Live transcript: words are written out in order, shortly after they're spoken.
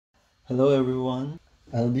Hello everyone,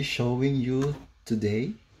 I'll be showing you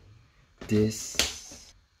today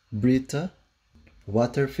this Brita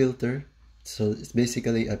water filter. So it's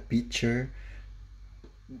basically a pitcher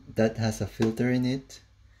that has a filter in it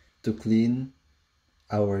to clean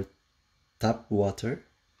our tap water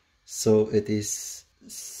so it is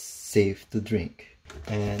safe to drink.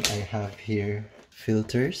 And I have here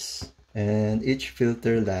filters, and each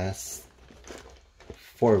filter lasts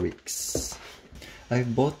 4 weeks. I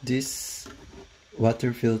bought these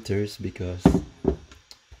water filters because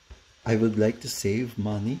I would like to save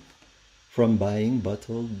money from buying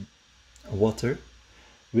bottled water,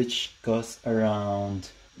 which costs around,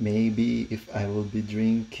 maybe if I will be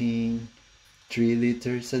drinking 3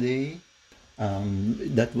 liters a day,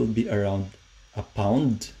 that will be around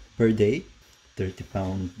 £1 per day,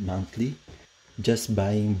 £30 monthly, just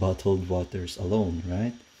buying bottled waters alone,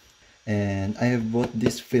 right? And I have bought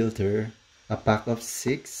this filter, a pack of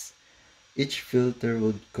 6. Each filter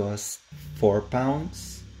would cost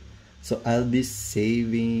 £4, so I'll be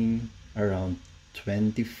saving around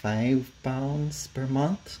 £25 per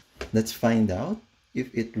month. Let's find out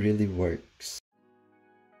if it really works.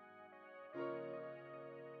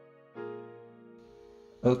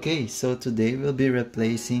 Okay, so today we'll be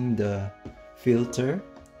replacing the filter.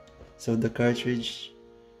 So the cartridge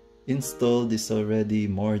installed is already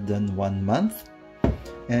more than 1 month,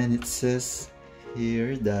 and it says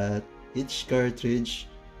here that each cartridge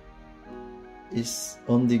is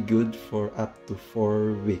only good for up to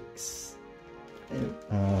 4 weeks.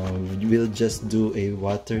 We'll just do a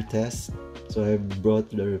water test. So I brought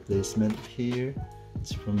the replacement here.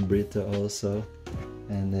 It's from Brita also,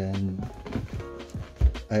 and then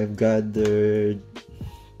I've got the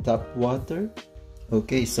tap water.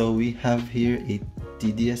 Okay, so we have here a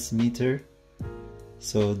TDS meter.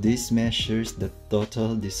 So this measures the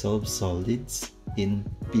total dissolved solids in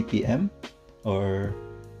ppm, or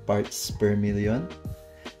parts per million,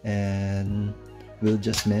 and we'll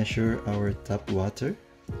just measure our tap water.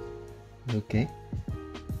 Okay,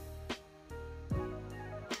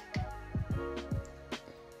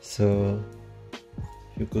 so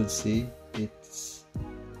you could see it's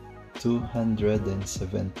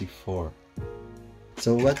 274.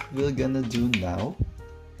 So what we're gonna do now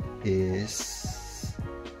is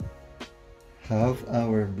have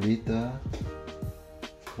our Brita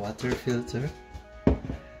water filter.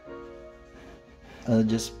 I'll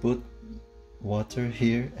just put water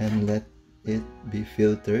here and let it be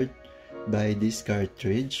filtered by this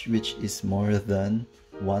cartridge, which is more than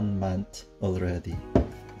 1 month already.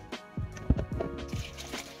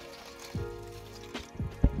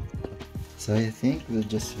 So I think we'll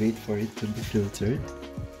just wait for it to be filtered.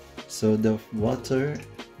 So the water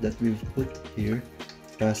that we've put here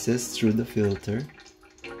passes through the filter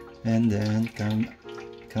and then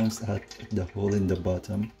comes out the hole in the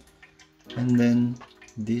bottom, and then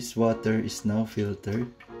this water is now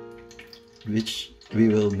filtered, which we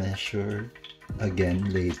will measure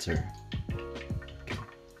again later.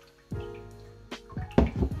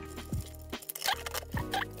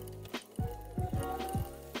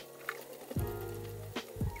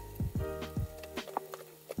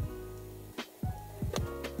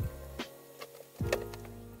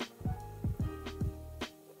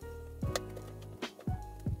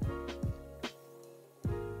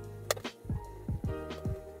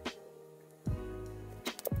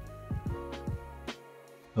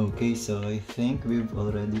 Okay, so I think we've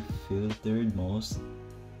already filtered most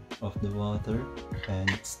of the water, and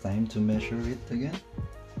it's time to measure it again.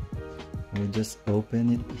 We'll just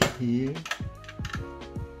open it here,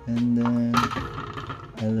 and then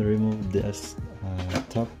I'll remove this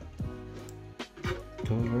top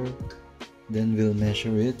cover. Then we'll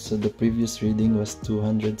measure it. So the previous reading was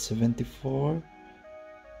 274.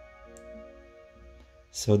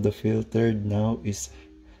 So the filtered now is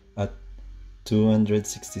at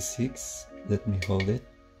 266. Let me hold it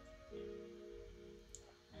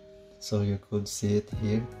so you could see it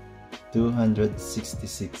here,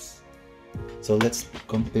 266. So let's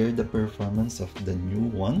compare the performance of the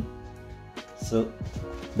new one. So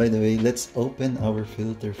by the way, let's open our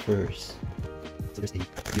filter first. So there's a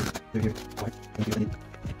filter here.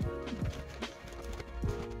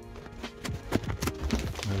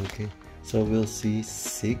 Okay, so we'll see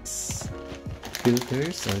 6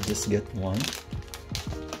 filters. I'll just get 1.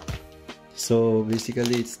 So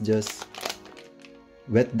basically it's just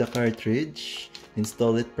wet the cartridge,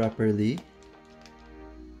 install it properly,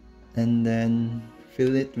 and then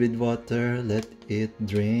fill it with water, let it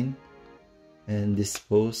drain, and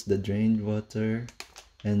dispose the drained water,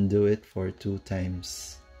 and do it for 2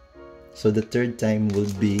 times. So the 3rd time will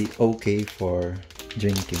be okay for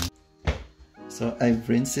drinking. So I've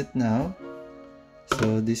rinsed it now.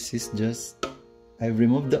 So this is just, I've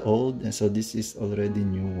removed the old, and so this is already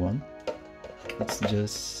new one. It's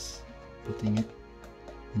just putting it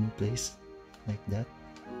in place like that.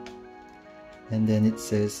 And then it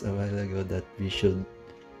says a while ago that we should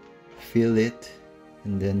fill it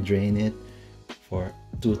and then drain it for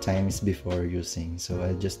 2 times before using. So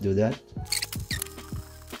I'll just do that.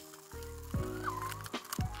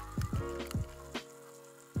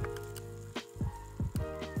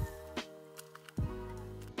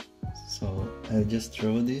 So I'll just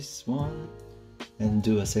throw this one and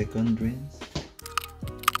do a second rinse.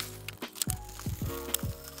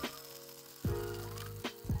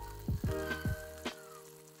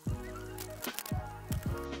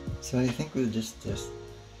 So I think we'll just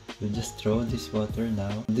throw this water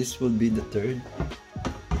now. This will be the third,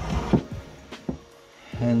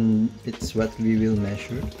 and it's what we will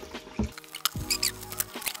measure.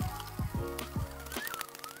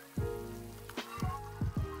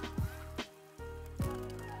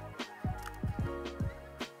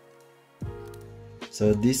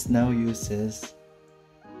 So this now uses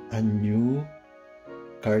a new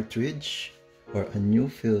cartridge or a new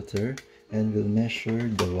filter, and will measure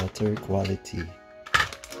the water quality.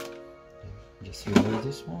 Just remove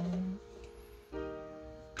this one.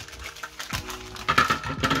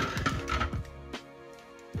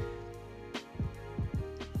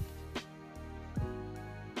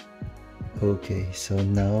 Okay, so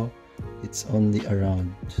now it's only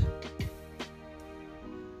around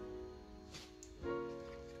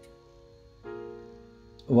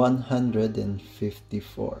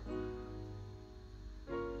 154.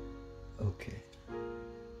 Okay.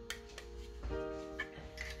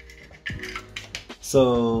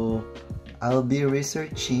 So I'll be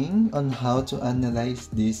researching on how to analyze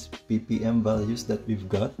these ppm values that we've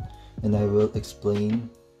got, and I will explain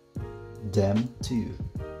them to you.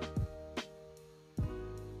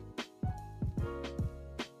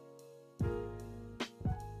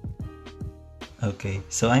 Okay,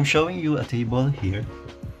 so I'm showing you a table here,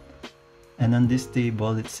 and on this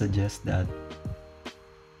table it suggests that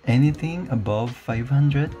anything above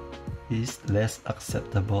 500 is less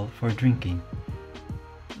acceptable for drinking.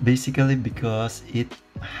 Basically because it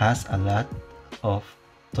has a lot of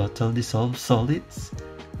total dissolved solids,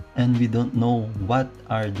 and we don't know what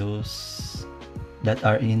are those that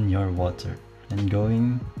are in your water. And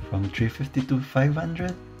going from 350 to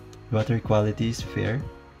 500, water quality is fair.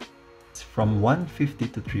 It's from 150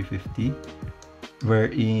 to 350,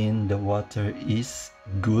 wherein the water is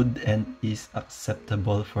good and is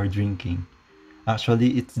acceptable for drinking.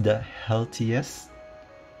 Actually, it's the healthiest.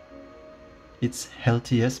 It's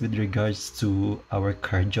healthiest with regards to our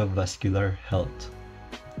cardiovascular health.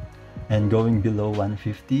 And going below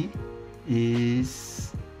 150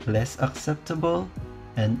 is less acceptable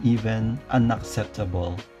and even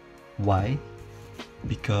unacceptable. Why?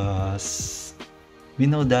 Because we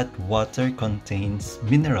know that water contains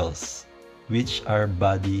minerals, which our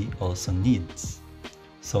body also needs.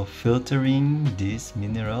 So filtering these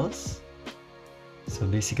minerals, so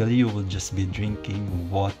basically you will just be drinking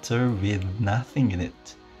water with nothing in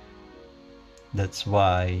it. That's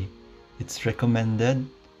why it's recommended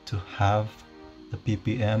to have the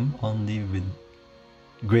ppm only with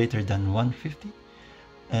greater than 150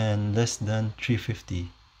 and less than 350.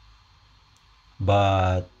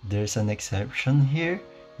 But there's an exception here.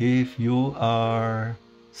 If you are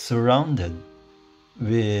surrounded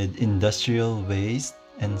with industrial waste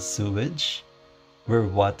and sewage, where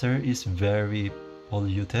water is very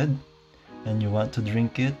polluted and you want to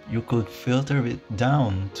drink it, you could filter it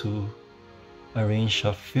down to a range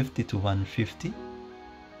of 50 to 150.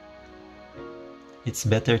 It's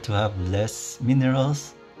better to have less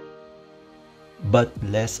minerals but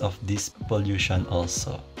less of this pollution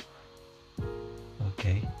also.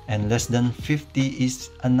 Okay, and less than 50 is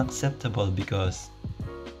unacceptable because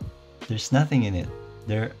there's nothing in it.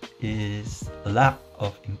 There is a lack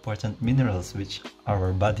of important minerals which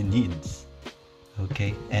our body needs.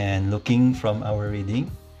 Okay, and looking from our reading,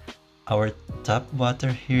 our tap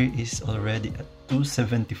water here is already at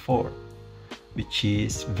 274, which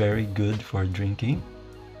is very good for drinking.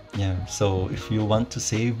 Yeah, so if you want to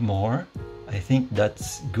save more, I think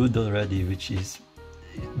that's good already, which is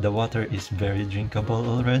the water is very drinkable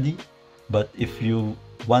already. But if you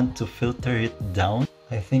want to filter it down,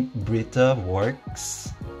 I think Brita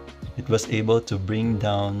works. It was able to bring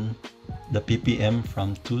down the ppm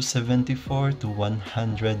from 274 to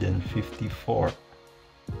 154.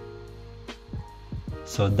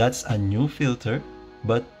 So that's a new filter,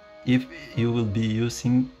 but if you will be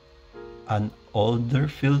using an older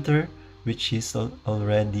filter which is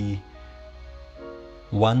already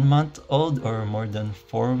 1 month old or more than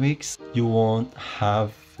 4 weeks, you won't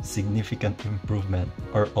have significant improvement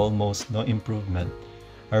or almost no improvement.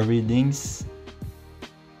 Our readings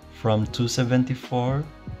from 274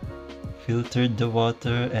 filtered the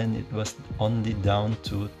water and it was only down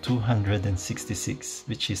to 266,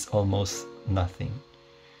 which is almost nothing.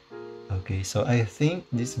 Okay, so I think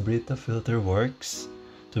this Brita filter works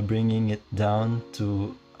to bringing it down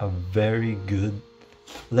to a very good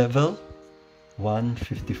level,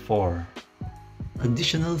 154.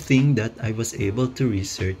 Additional thing that I was able to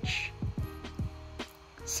research,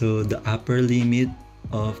 so the upper limit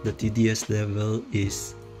of the TDS level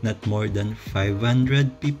is not more than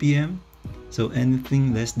 500 ppm. So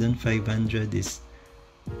anything less than 500 is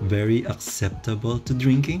very acceptable to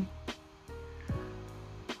drinking.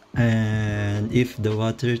 And if the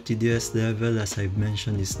water TDS level, as I've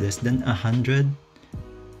mentioned, is less than 100,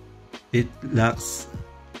 it lacks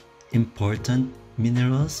important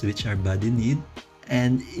minerals which our body need,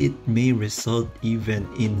 and it may result even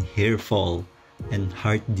in hair fall and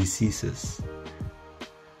heart diseases.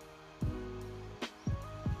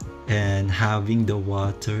 And having the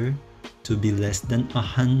water to be less than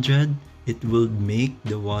 100, it will make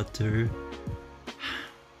the water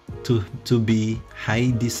to be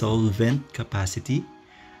high dissolvent capacity,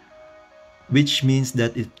 which means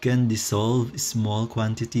that it can dissolve small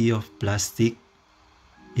quantity of plastic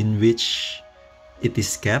in which it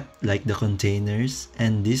is kept, like the containers,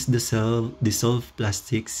 and these dissolved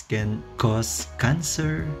plastics can cause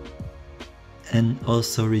cancer and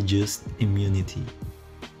also reduce immunity.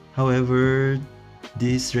 However,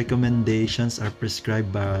 these recommendations are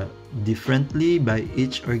prescribed differently by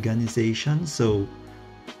each organization, so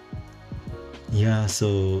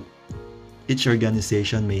each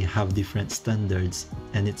organization may have different standards,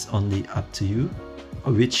 and it's only up to you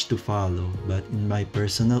which to follow. But in my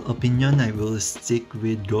personal opinion, I will stick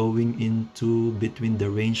with going into between the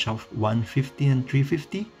range of 150 and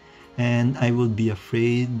 350, and I will be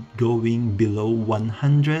afraid going below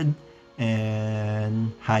 100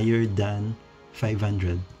 and higher than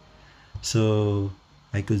 500. So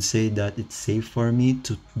I could say that it's safe for me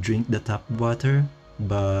to drink the tap water,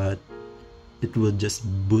 but it will just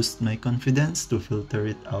boost my confidence to filter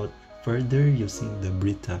it out further using the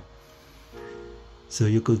Brita. So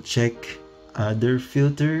you could check other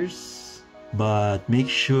filters, but make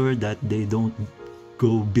sure that they don't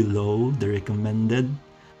go below the recommended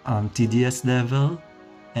TDS level,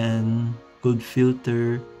 and could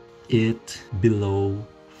filter it below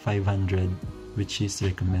 500, which is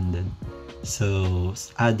recommended. So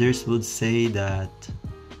others would say that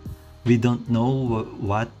we don't know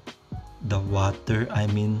what the water,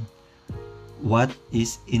 what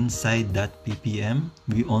is inside that ppm.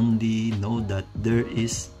 We only know that there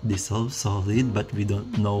is dissolved solid, but we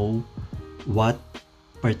don't know what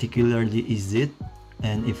particularly is it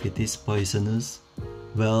and if it is poisonous.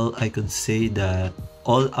 Well, I could say that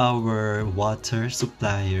all our water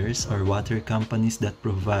suppliers or water companies that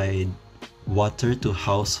provide water to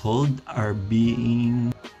household are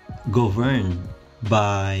being governed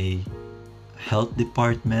by health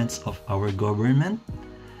departments of our government,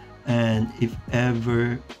 and if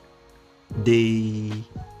ever they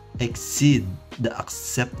exceed the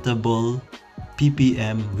acceptable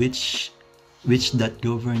ppm which that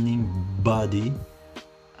governing body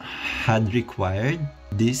had required,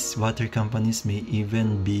 these water companies may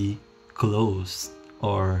even be closed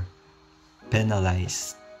or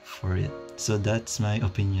penalized for it. So that's my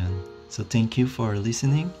opinion. So thank you for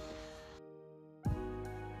listening.